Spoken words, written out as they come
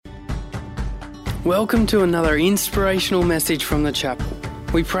Welcome to another inspirational message from the chapel.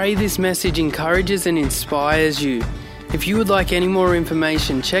 We pray this message encourages and inspires you. If you would like any more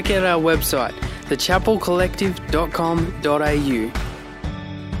information, check out our website, thechapelcollective.com.au.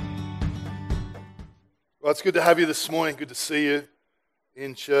 Well, it's good to have you this morning. Good to see you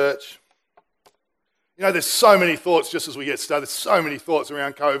in church. You know, there's so many thoughts just as we get started. There's so many thoughts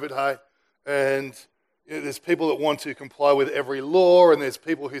around COVID, hey? And you know, there's people that want to comply with every law, and there's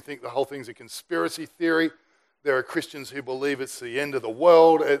people who think the whole thing's a conspiracy theory. There are Christians who believe it's the end of the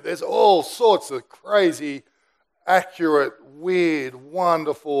world. There's all sorts of crazy, accurate, weird,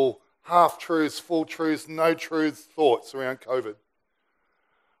 wonderful, half-truths, full truths, no truths thoughts around COVID.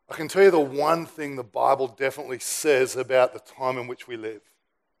 I can tell you the one thing the Bible definitely says about the time in which we live.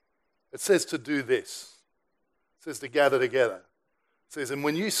 It says to do this. It says to gather together. It says, and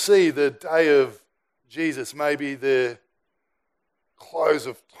when you see the day of Jesus, maybe the close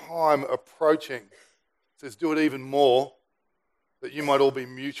of time approaching, it says do it even more, that you might all be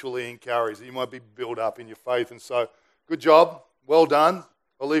mutually encouraged, that you might be built up in your faith. And so, good job, well done.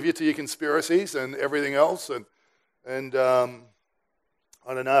 I'll leave you to your conspiracies and everything else. And I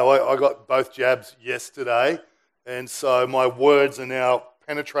don't know, I got both jabs yesterday, and so my words are now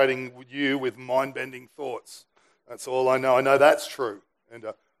penetrating you with mind-bending thoughts. That's all I know. I know that's true, and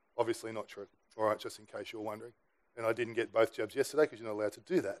obviously not true. All right, just in case you're wondering. And I didn't get both jabs yesterday because you're not allowed to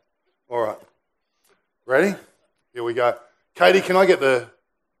do that. All right. Ready? Here we go. Katie, can I get the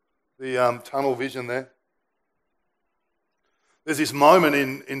tunnel vision there? There's this moment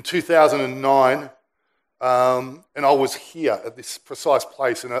in 2009, and I was here at this precise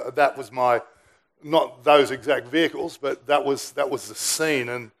place, and that was my, not those exact vehicles, but that was the scene,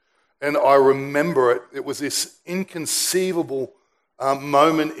 and I remember it. It was this inconceivable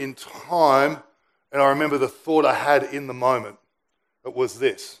moment in time, and I remember the thought I had in the moment. It was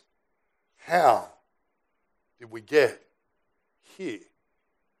this: how did we get here?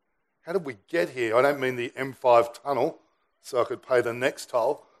 How did we get here? I don't mean the M5 tunnel so I could pay the next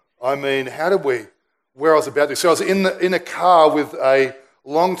toll. I mean, how did we, where I was about to. So I was in a car with a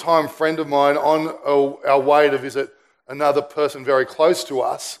longtime friend of mine on our way to visit another person very close to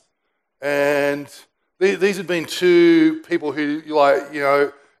us, and these had been two people who, like, you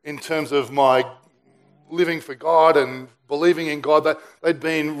know, in terms of my living for God and believing in God, they'd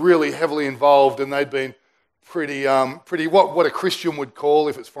been really heavily involved, and they'd been pretty what a Christian would call,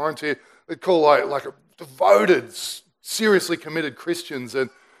 if it's foreign to you, they'd call like a devoted, seriously committed Christians.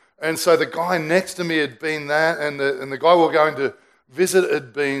 And so the guy next to me had been that, and the guy we were going to visit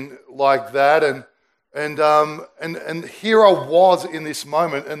had been like that, and here I was in this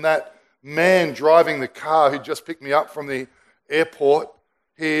moment, and that man driving the car who just picked me up from the airport,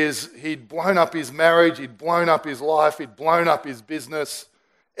 he'd blown up his marriage, he'd blown up his life, he'd blown up his business.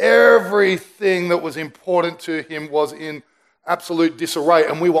 Everything that was important to him was in absolute disarray,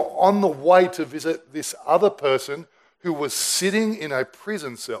 and we were on the way to visit this other person who was sitting in a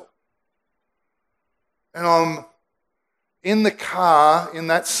prison cell. And I'm in the car in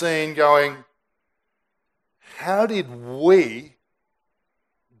that scene going, how did we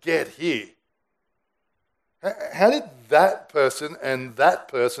get here? How did that person and that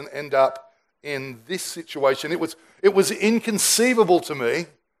person end up in this situation? It was inconceivable to me.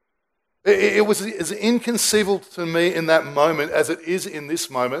 It was as inconceivable to me in that moment as it is in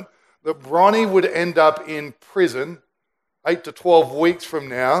this moment that Bronnie would end up in prison 8 to 12 weeks from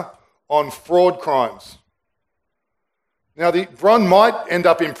now on fraud crimes. Now, Bron might end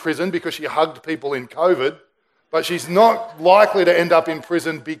up in prison because she hugged people in COVID, but she's not likely to end up in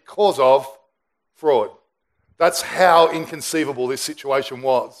prison because of fraud. That's how inconceivable this situation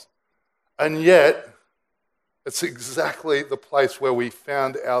was. And yet, it's exactly the place where we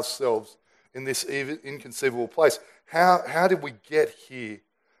found ourselves, in this inconceivable place. How did we get here?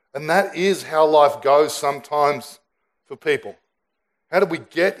 And that is how life goes sometimes for people. How did we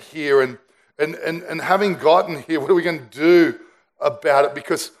get here? And having gotten here, what are we going to do about it?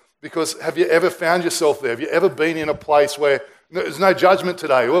 Because have you ever found yourself there? Have you ever been in a place where there's no judgment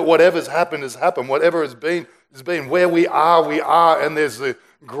today? Whatever's happened has happened. Whatever has been. Where we are, and there's the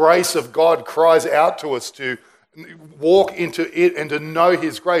grace of God cries out to us to walk into it and to know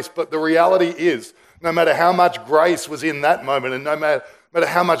His grace. But the reality is, no matter how much grace was in that moment, and no matter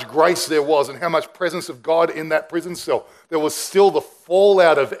how much grace there was and how much presence of God in that prison cell, there was still the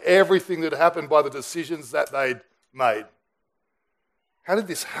fallout of everything that happened by the decisions that they'd made. How did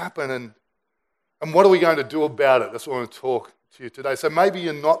this happen, and what are we going to do about it? That's what I want to talk to you today. So maybe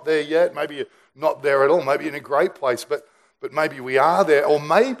you're not there yet, maybe you're not there at all, maybe you're in a great place, but maybe we are there. Or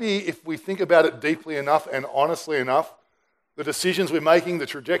maybe if we think about it deeply enough and honestly enough, the decisions we're making, the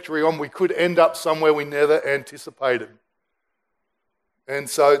trajectory on, we could end up somewhere we never anticipated. And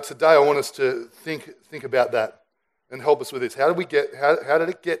so today I want us to think about that and help us with this. How did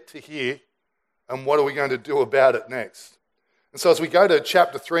it get to here, and what are we going to do about it next? And so as we go to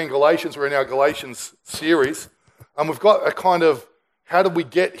chapter 3 in Galatians, we're in our Galatians series, and we've got a kind of how did we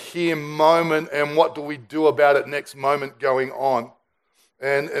get here moment and what do we do about it next moment going on.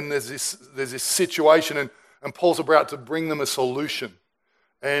 And there's this situation, and Paul's about to bring them a solution.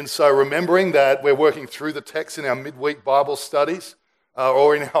 And so remembering that we're working through the text in our midweek Bible studies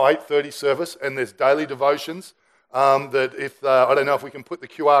or in our 8:30 service, and there's daily devotions that if, I don't know if we can put the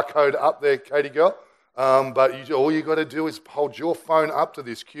QR code up there, Katie girl, but all you got to do is hold your phone up to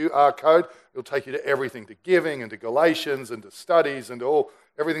this QR code. It'll take you to everything, to giving and to Galatians and to studies and to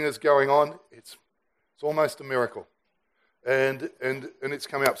everything that's going on. It's almost a miracle. And it's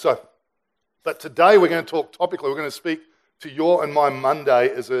coming up. But today we're going to talk topically. We're going to speak to your and my Monday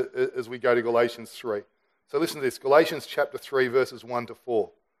as we go to Galatians 3. So listen to this, Galatians chapter 3, verses 1 to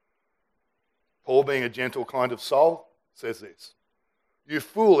 4. Paul, being a gentle kind of soul, says this: "You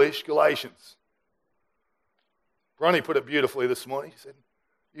foolish Galatians." Ronnie put it beautifully this morning. He said,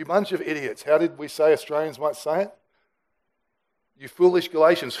 "You bunch of idiots." How did we say Australians might say it? "You foolish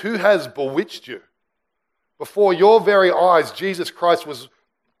Galatians, who has bewitched you? Before your very eyes, Jesus Christ was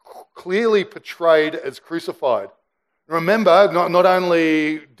clearly portrayed as crucified." Remember, not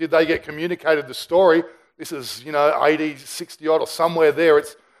only did they get communicated the story, this is 80, 60 odd or somewhere there.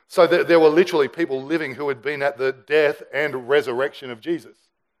 So there were literally people living who had been at the death and resurrection of Jesus.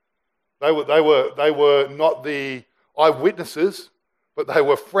 They were not the eyewitnesses, but they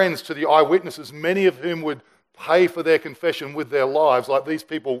were friends to the eyewitnesses, many of whom would pay for their confession with their lives. Like, these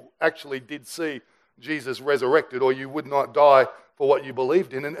people actually did see Jesus resurrected, or you would not die for what you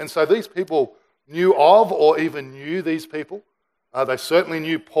believed in. And so these people knew of, or even knew these people. They certainly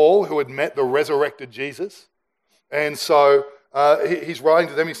knew Paul, who had met the resurrected Jesus. And so he's writing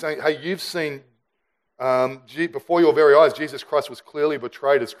to them, he's saying, hey, you've seen, before your very eyes, Jesus Christ was clearly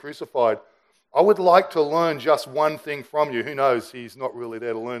betrayed as crucified. I would like to learn just one thing from you. Who knows, he's not really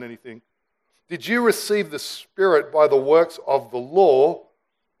there to learn anything. Did you receive the Spirit by the works of the law,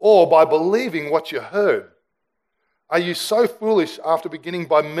 or by believing what you heard? Are you so foolish after beginning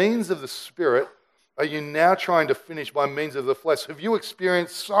by means of the Spirit? Are you now trying to finish by means of the flesh? Have you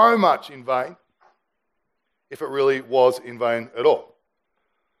experienced so much in vain, if it really was in vain at all?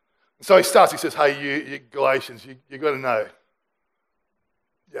 And so he starts, he says, hey, you Galatians, you got to know,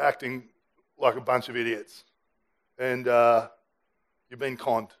 you're acting like a bunch of idiots, and you've been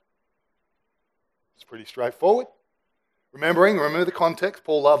conned. It's pretty straightforward. Remember the context.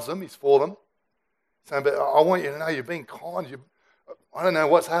 Paul loves them. He's for them. Saying, but I want you to know you've been conned. I don't know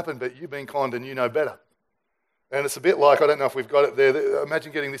what's happened, but you've been conned and you know better. And it's a bit like, I don't know if we've got it there.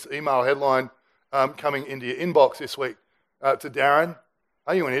 Imagine getting this email headline coming into your inbox this week to Darren.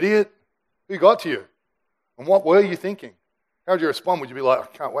 Are you an idiot? Who got to you? And what were you thinking? How would you respond? Would you be like, I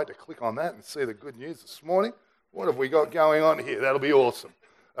can't wait to click on that and see the good news this morning? What have we got going on here? That'll be awesome.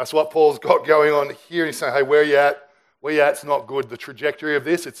 That's what Paul's got going on here. He's saying, hey, where are you at? Where you at? It's not good. The trajectory of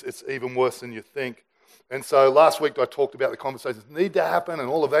this, it's even worse than you think. And so last week I talked about the conversations that need to happen and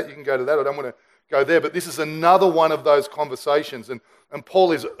all of that. You can go to that. I don't want to go there. But this is another one of those conversations. And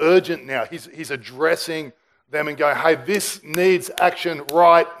Paul is urgent now. He's addressing them and going, hey, this needs action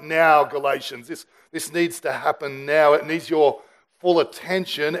right now, Galatians. This needs to happen now. It needs your full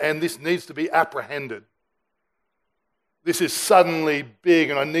attention, and this needs to be apprehended. This is suddenly big,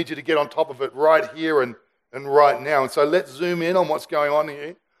 and I need you to get on top of it right here and right now. And so let's zoom in on what's going on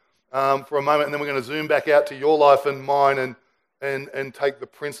here for a moment, and then we're going to zoom back out to your life and mine and take the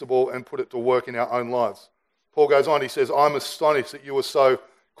principle and put it to work in our own lives. Paul goes on, he says, I'm astonished that you were so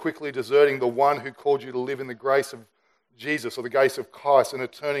quickly deserting the one who called you to live in the grace of Jesus, or the grace of Christ, and are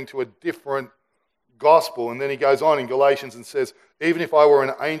turning to a different gospel. And then he goes on in Galatians and says, even if I were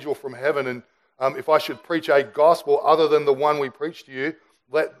an angel from heaven, and if I should preach a gospel other than the one we preach to you,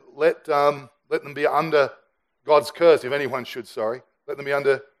 let them be under God's curse, if anyone should, let them be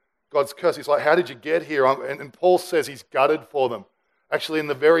under God's curse. He's like, how did you get here? And Paul says he's gutted for them. Actually, in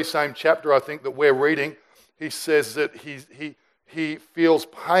the very same chapter, I think, that we're reading, he says that he feels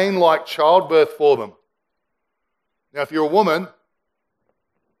pain like childbirth for them. Now, if you're a woman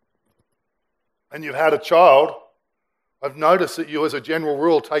and you've had a child, I've noticed that you, as a general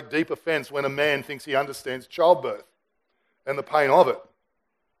rule, take deep offense when a man thinks he understands childbirth and the pain of it.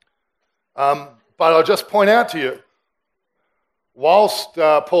 But I'll just point out to you, whilst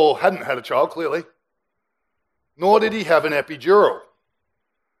Paul hadn't had a child, clearly, nor did he have an epidural,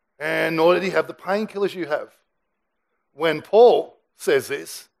 and nor did he have the painkillers you have. when Paul says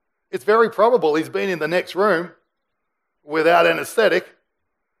this, it's very probable he's been in the next room without anesthetic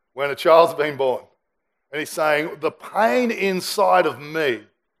when a child's been born. And he's saying, the pain inside of me,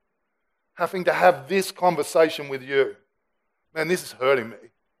 having to have this conversation with you, man, this is hurting me.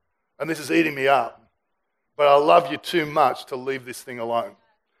 And this is eating me up. But I love you too much to leave this thing alone.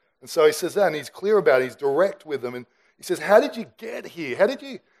 And so he says that, and he's clear about it. He's direct with them. And he says, how did you get here? How did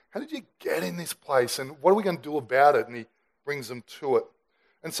you get in this place? And what are we going to do about it? And he brings them to it.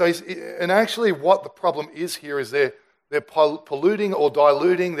 And so and actually what the problem is here is they're polluting or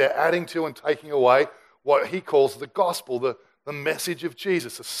diluting, they're adding to and taking away what he calls the gospel, the message of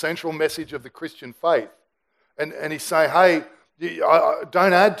Jesus, the central message of the Christian faith. And he's saying, hey,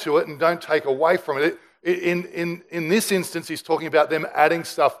 don't add to it and don't take away from it. In this instance, he's talking about them adding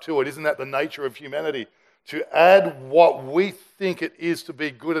stuff to it. Isn't that the nature of humanity? To add what we think it is to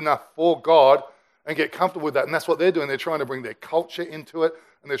be good enough for God and get comfortable with that. And that's what they're doing. They're trying to bring their culture into it,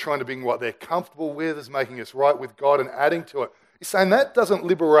 and they're trying to bring what they're comfortable with as making us right with God and adding to it. He's saying that doesn't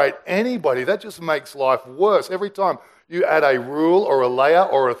liberate anybody. That just makes life worse. Every time you add a rule or a layer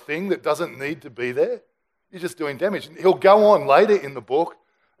or a thing that doesn't need to be there, you're just doing damage. He'll go on later in the book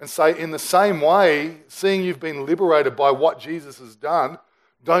and say, in the same way, seeing you've been liberated by what Jesus has done,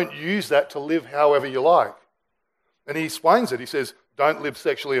 don't use that to live however you like. And he explains it. He says, don't live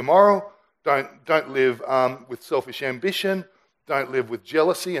sexually immoral, don't live with selfish ambition, don't live with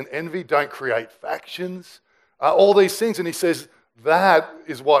jealousy and envy, don't create factions, all these things. And he says that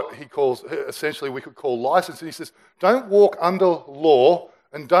is what he calls, essentially we could call license. And he says, don't walk under law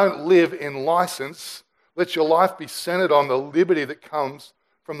and don't live in license. Let your life be centered on the liberty that comes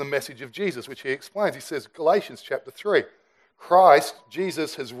from the message of Jesus, which he explains. He says, Galatians chapter 3, Christ,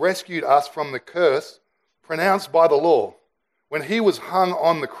 Jesus, has rescued us from the curse pronounced by the law. When he was hung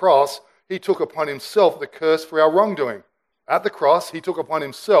on the cross, he took upon himself the curse for our wrongdoing. At the cross, he took upon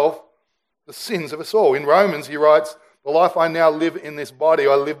himself the sins of us all. In Romans, he writes, the life I now live in this body,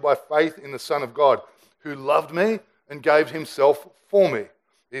 I live by faith in the Son of God, who loved me and gave himself for me.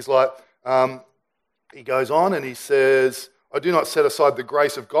 He's like, he goes on and he says, I do not set aside the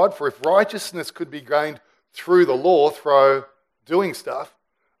grace of God, for if righteousness could be gained through the law, through doing stuff,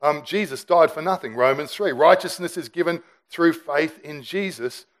 Jesus died for nothing. Romans 3, righteousness is given through faith in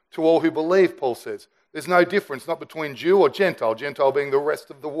Jesus to all who believe, Paul says. There's no difference, not between Jew or Gentile, Gentile being the rest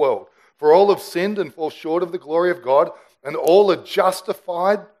of the world. For all have sinned and fall short of the glory of God, and all are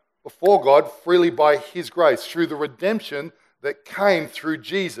justified before God freely by his grace, through the redemption that came through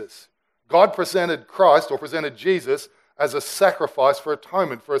Jesus. God presented Christ, or presented Jesus, as a sacrifice for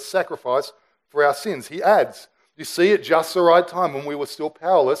atonement, for a sacrifice for our sins. He adds, you see, at just the right time, when we were still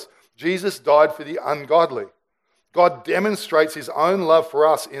powerless, Jesus died for the ungodly. God demonstrates his own love for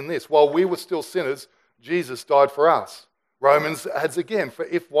us in this. While we were still sinners, Jesus died for us. Romans adds again,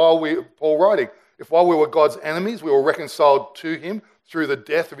 while we were God's enemies, we were reconciled to him through the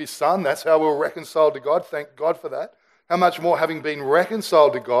death of his Son. That's how we were reconciled to God. Thank God for that. How much more, having been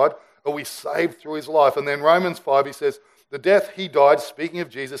reconciled to God, are we saved through his life? And then Romans 5, he says, the death he died, speaking of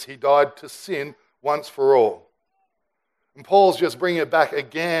Jesus, he died to sin once for all. And Paul's just bringing it back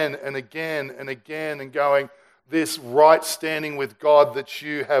again and again and again and going, this right standing with God that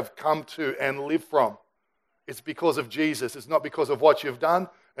you have come to and live from, it's because of Jesus. It's not because of what you've done,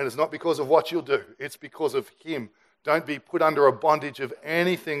 and it's not because of what you'll do. It's because of him. Don't be put under a bondage of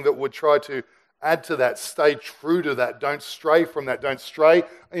anything that would try to add to that. Stay true to that. Don't stray from that. Don't stray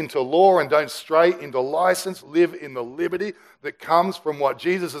into law and don't stray into license. Live in the liberty that comes from what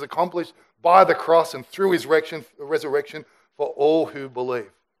Jesus has accomplished by the cross and through his resurrection for all who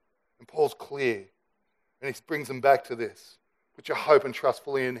believe. And Paul's clear. And he brings them back to this. Put your hope and trust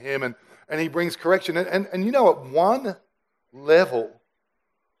fully in him. And he brings correction. And you know, at one level,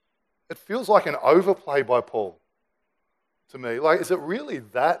 it feels like an overplay by Paul to me. Like, is it really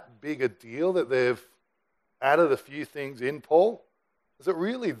that big a deal that they've added a few things in, Paul? Is it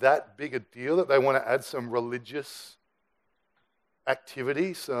really that big a deal that they want to add some religious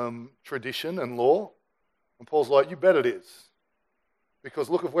activity, some tradition and law? And Paul's like, you bet it is. Because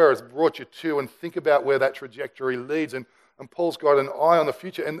look at where it's brought you to and think about where that trajectory leads. And Paul's got an eye on the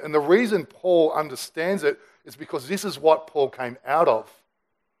future. And the reason Paul understands it is because this is what Paul came out of.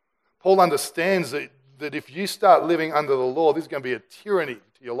 Paul understands that if you start living under the law, this is going to be a tyranny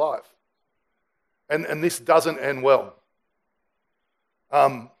to your life. And this doesn't end well.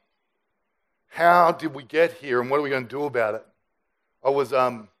 How did we get here and what are we going to do about it?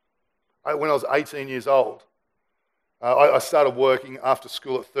 When I was 18 years old, I started working after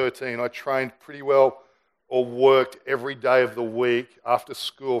school at 13. I trained pretty well or worked every day of the week after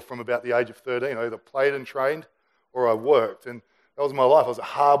school from about the age of 13. I either played and trained or I worked. And that was my life. I was a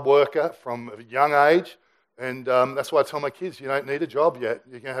hard worker from a young age. And that's why I tell my kids, you don't need a job yet.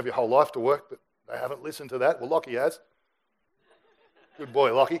 You're going to have your whole life to work, but they haven't listened to that. Well, Lockie has. Good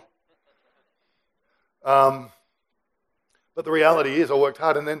boy, Lockie. But the reality is I worked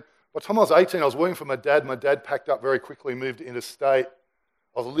hard. And then by the time I was 18, I was working for my dad. My dad packed up very quickly, moved interstate.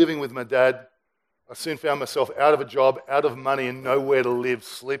 I was living with my dad. I soon found myself out of a job, out of money, and nowhere to live,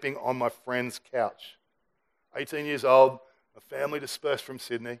 sleeping on my friend's couch. 18 years old, my family dispersed from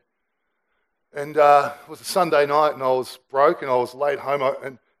Sydney. And it was a Sunday night, and I was broke, and I was late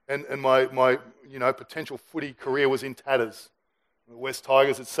home, and my potential footy career was in tatters. The West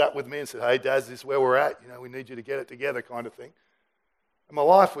Tigers had sat with me and said, "Hey, Daz, this is where we're at. We need you to get it together," kind of thing. And my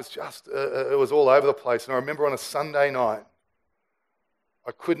life was just, it was all over the place. And I remember on a Sunday night,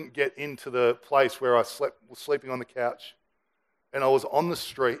 I couldn't get into the place where I was sleeping on the couch, and I was on the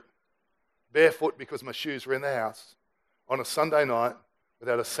street, barefoot because my shoes were in the house, on a Sunday night,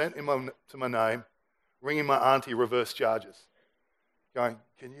 without a cent to my name, ringing my auntie reverse charges, going,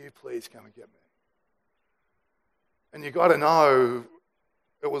 "Can you please come and get me?" And you got to know,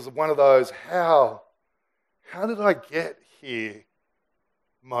 it was one of those, how did I get here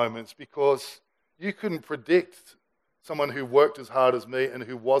moments, because you couldn't predict someone who worked as hard as me and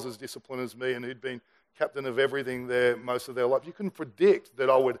who was as disciplined as me and who'd been captain of everything there most of their life. You couldn't predict that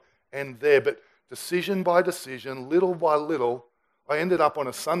I would end there, but decision by decision, little by little, I ended up on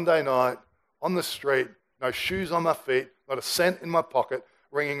a Sunday night on the street, no shoes on my feet, not a cent in my pocket,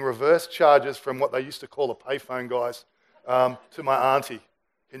 ringing reverse charges from what they used to call the payphone guys to my auntie,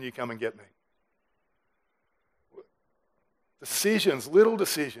 "Can you come and get me?" Decisions, little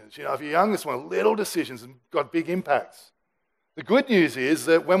decisions. If you're young, this one, little decisions have got big impacts. The good news is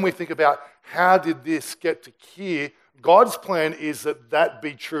that when we think about how did this get to here, God's plan is that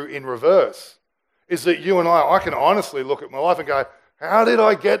be true in reverse. Is that you and I can honestly look at my life and go, how did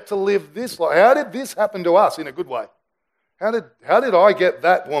I get to live this life? How did this happen to us in a good way? How did I get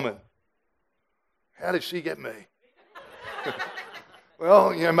that woman? How did she get me?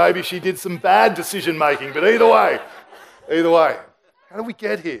 Well, maybe she did some bad decision making, but either way, how did we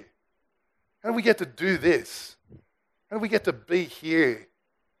get here? How did we get to do this? How did we get to be here?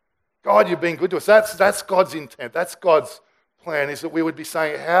 God, you've been good to us. That's God's intent. That's God's plan, is that we would be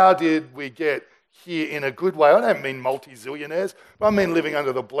saying, how did we get here in a good way? I don't mean multi-zillionaires, but I mean living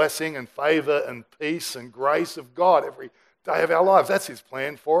under the blessing and favour and peace and grace of God every day of our lives. That's His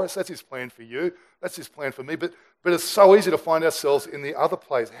plan for us. That's His plan for you. That's His plan for me. But it's so easy to find ourselves in the other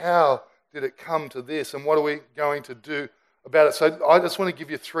place. How did it come to this? And what are we going to do about it? So I just want to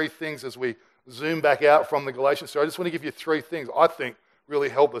give you three things as we zoom back out from the Galatians story. I just want to give you three things I think really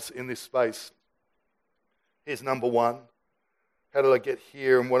help us in this space. Here's number one. How did I get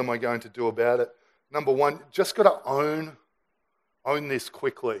here, and what am I going to do about it? Number one, just got to own this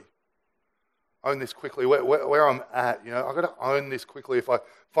quickly. Own this quickly, where I'm at. I've got to own this quickly. If I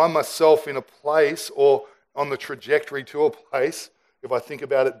find myself in a place or on the trajectory to a place, if I think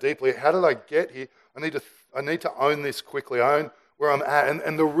about it deeply, how did I get here? I need to own this quickly, own where I'm at.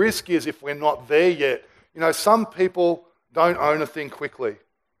 And the risk is, if we're not there yet, some people don't own a thing quickly.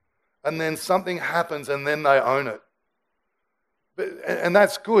 And then something happens and then they own it. And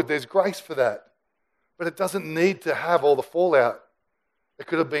that's good. There's grace for that. But it doesn't need to have all the fallout. It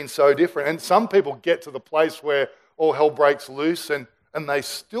could have been so different. And some people get to the place where all hell breaks loose and they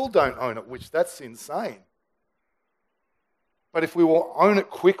still don't own it, which that's insane. But if we will own it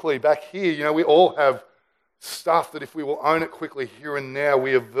quickly back here, we all have stuff that if we will own it quickly here and now,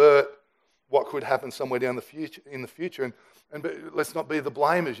 we avert what could happen somewhere down in the future. But let's not be the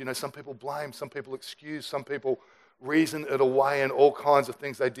blamers. Some people blame, some people excuse, some people reason it away and all kinds of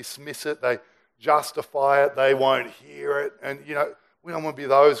things. They dismiss it, they justify it, they won't hear it. And, we don't want to be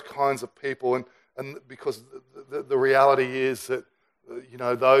those kinds of people. And because the reality is that,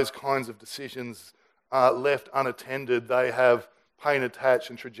 those kinds of decisions left unattended, they have pain attached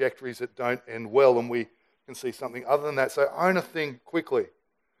and trajectories that don't end well, and we can see something other than that. So own a thing quickly.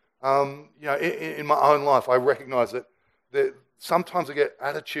 In my own life, I recognize that sometimes I get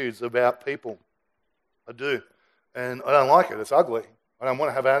attitudes about people. I do. And I don't like it. It's ugly. I don't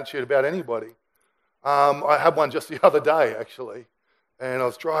want to have an attitude about anybody. I had one just the other day, actually. And I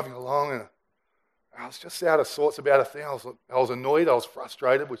was driving along, and I was just out of sorts about a thing. I was annoyed. I was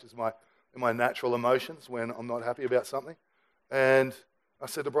frustrated, which is my natural emotions when I'm not happy about something. And I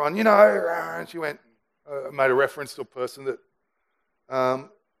said to Brian, and she went, made a reference to a person that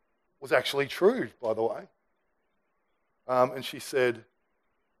was actually true, by the way. And she said,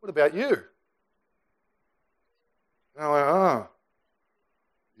 "What about you?" And I went, "Oh,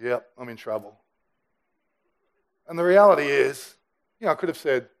 yep, I'm in trouble." And the reality is, I could have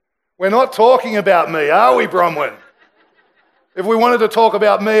said, we're not talking about me, are we, Bronwyn? If we wanted to talk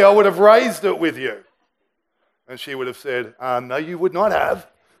about me, I would have raised it with you. And she would have said, no, you would not have.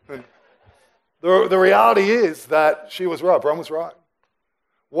 And the reality is that she was right, Bron was right.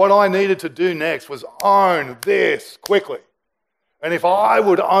 What I needed to do next was own this quickly. And if I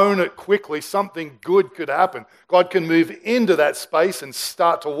would own it quickly, something good could happen. God can move into that space and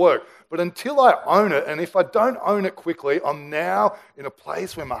start to work. But until I own it, and if I don't own it quickly, I'm now in a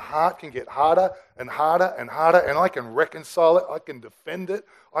place where my heart can get harder and harder and harder, and I can reconcile it, I can defend it,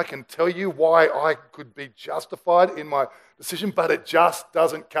 I can tell you why I could be justified in my decision, but it just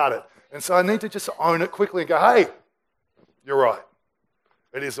doesn't cut it. And so I need to just own it quickly and go, hey, you're right.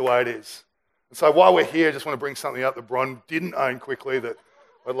 It is the way it is. And so while we're here, I just want to bring something up that Bron didn't own quickly that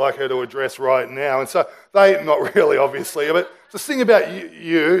I'd like her to address right now. And so not really, obviously, but just think about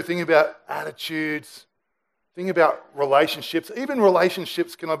you, think about attitudes, think about relationships. Even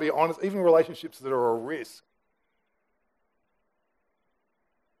relationships, can I be honest, even relationships that are a risk.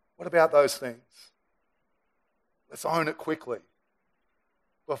 What about those things? Let's own it quickly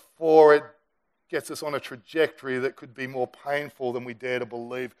before it gets us on a trajectory that could be more painful than we dare to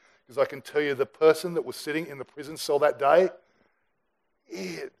believe. Because I can tell you, the person that was sitting in the prison cell that day,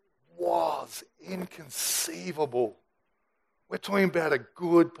 it was inconceivable. We're talking about a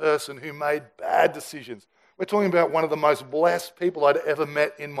good person who made bad decisions. We're talking about one of the most blessed people I'd ever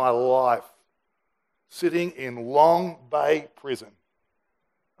met in my life, sitting in Long Bay Prison.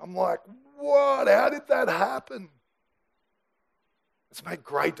 I'm like, what? How did that happen? Let's make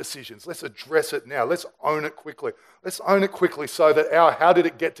great decisions. Let's address it now. Let's own it quickly. Let's own it quickly so that our how did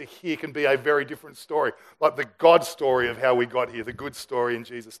it get to here can be a very different story, like the God story of how we got here, the good story in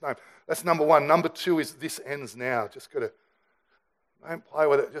Jesus' name. That's number one. Number two is this ends now. Don't play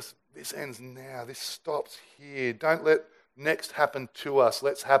with it. Just this ends now. This stops here. Don't let next happen to us.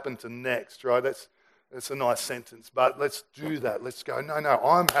 Let's happen to next, right? That's a nice sentence, but let's do that. Let's go, no,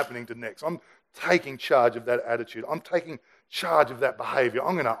 I'm happening to next. I'm taking charge of that attitude. I'm taking charge of that behavior.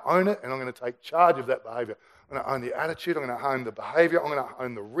 I'm going to own it, and I'm going to take charge of that behavior. I'm going to own the attitude. I'm going to own the behavior. I'm going to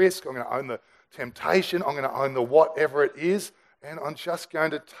own the risk. I'm going to own the temptation. I'm going to own the whatever it is, and I'm just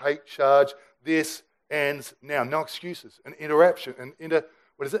going to take charge. This ends now. No excuses. An interruption.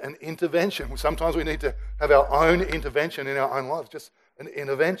 An intervention. Sometimes we need to have our own intervention in our own lives. Just an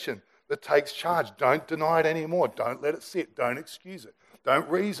intervention that takes charge. Don't deny it anymore. Don't let it sit. Don't excuse it. Don't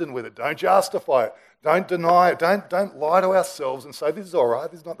reason with it. Don't justify it. Don't deny it. Don't lie to ourselves and say, this is all right,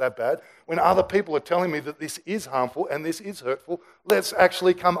 this is not that bad. When other people are telling me that this is harmful and this is hurtful, let's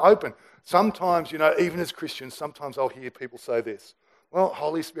actually come open. Sometimes, even as Christians, sometimes I'll hear people say this. Well,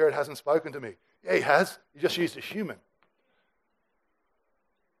 Holy Spirit hasn't spoken to me. Yeah, he has. You just used a human.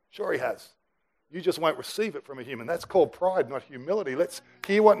 Sure he has. You just won't receive it from a human. That's called pride, not humility. Let's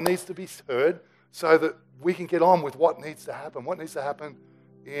hear what needs to be heard so that we can get on with what needs to happen. What needs to happen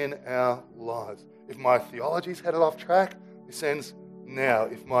in our lives. If my theology's headed off track, this ends now.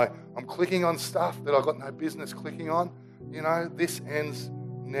 If I'm clicking on stuff that I've got no business clicking on, this ends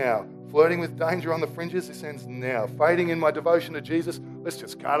now. Flirting with danger on the fringes, this ends now. Fading in my devotion to Jesus, let's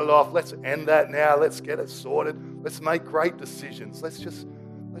just cut it off. Let's end that now. Let's get it sorted. Let's make great decisions. Let's just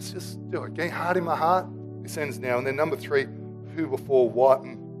do it. Getting hard in my heart, this ends now. And then number three, who before what?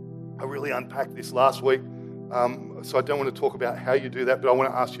 And I really unpacked this last week. So I don't want to talk about how you do that, but I want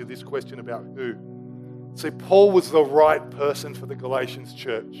to ask you this question about who. See, Paul was the right person for the Galatians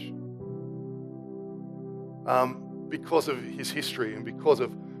church because of his history and because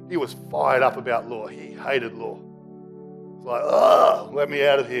of he was fired up about law. He hated law. It's like, let me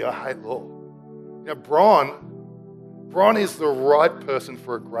out of here. I hate law. Bron is the right person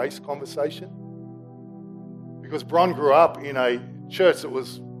for a grace conversation because Bron grew up in a church that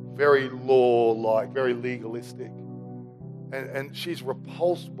was very law-like, very legalistic. And she's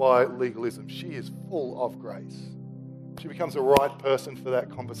repulsed by legalism. She is full of grace. She becomes the right person for that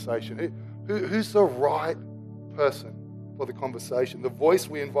conversation. Who's the right person for the conversation? The voice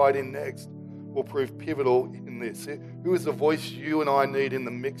we invite in next will prove pivotal in this. Who is the voice you and I need in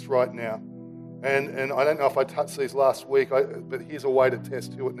the mix right now? And I don't know if I touched these last week, but here's a way to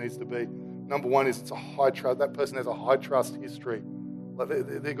test who it needs to be. Number one is it's a high trust. That person has a high trust history. Like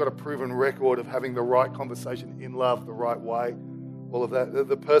they've got a proven record of having the right conversation in love, the right way, all of that.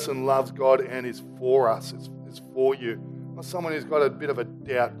 The person loves God and is for us, is for you. Not someone who's got a bit of a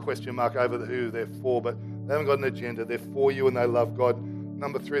doubt, question mark over who they're for, but they haven't got an agenda. They're for you and they love God.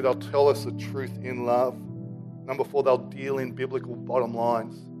 Number three, they'll tell us the truth in love. Number four, they'll deal in biblical bottom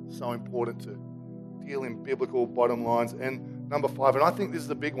lines. So important to deal in biblical bottom lines. And number five, and I think this is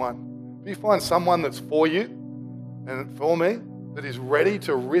the big one, if you find someone that's for you, and for me, that is ready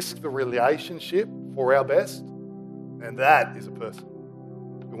to risk the relationship for our best, and that is a person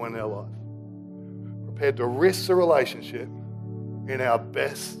we want in our life. Prepared to risk the relationship in our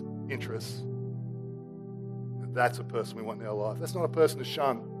best interests. And that's a person we want in our life. That's not a person to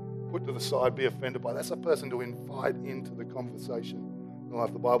shun, put to the side, be offended by. That's a person to invite into the conversation.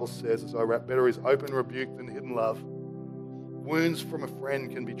 Like the Bible says, as I wrap, better is open rebuke than hidden love. Wounds from a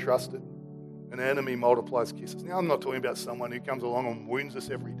friend can be trusted. An enemy multiplies kisses. Now, I'm not talking about someone who comes along and wounds us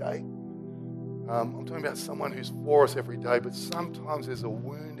every day. I'm talking about someone who's for us every day, but sometimes there's a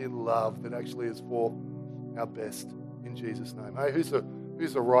wound in love that actually is for our best in Jesus' name. Hey, who's the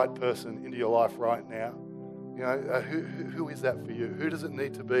right person into your life right now? You know, who is that for you? Who does it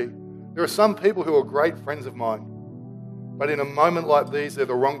need to be? There are some people who are great friends of mine, but in a moment like these, they're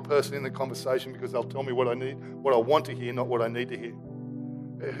the wrong person in the conversation because they'll tell me what I need, what I want to hear, not what I need to hear.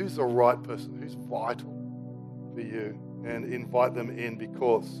 Who's the right person? Who's vital for you? And invite them in,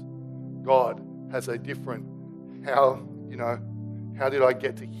 because God has a different how did I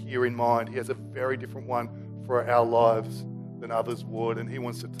get to here in mind? He has a very different one for our lives than others would, and he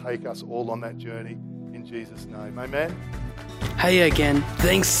wants to take us all on that journey in Jesus' name. Amen. Hey again,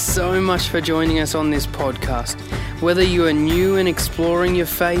 thanks so much for joining us on this podcast. Whether you are new and exploring your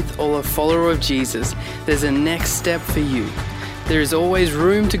faith or a follower of Jesus, there's a next step for you. There is always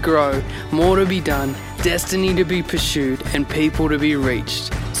room to grow, more to be done, destiny to be pursued, and people to be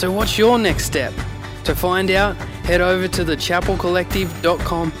reached. So what's your next step? To find out, head over to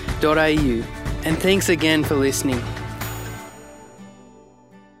thechapelcollective.com.au. And thanks again for listening.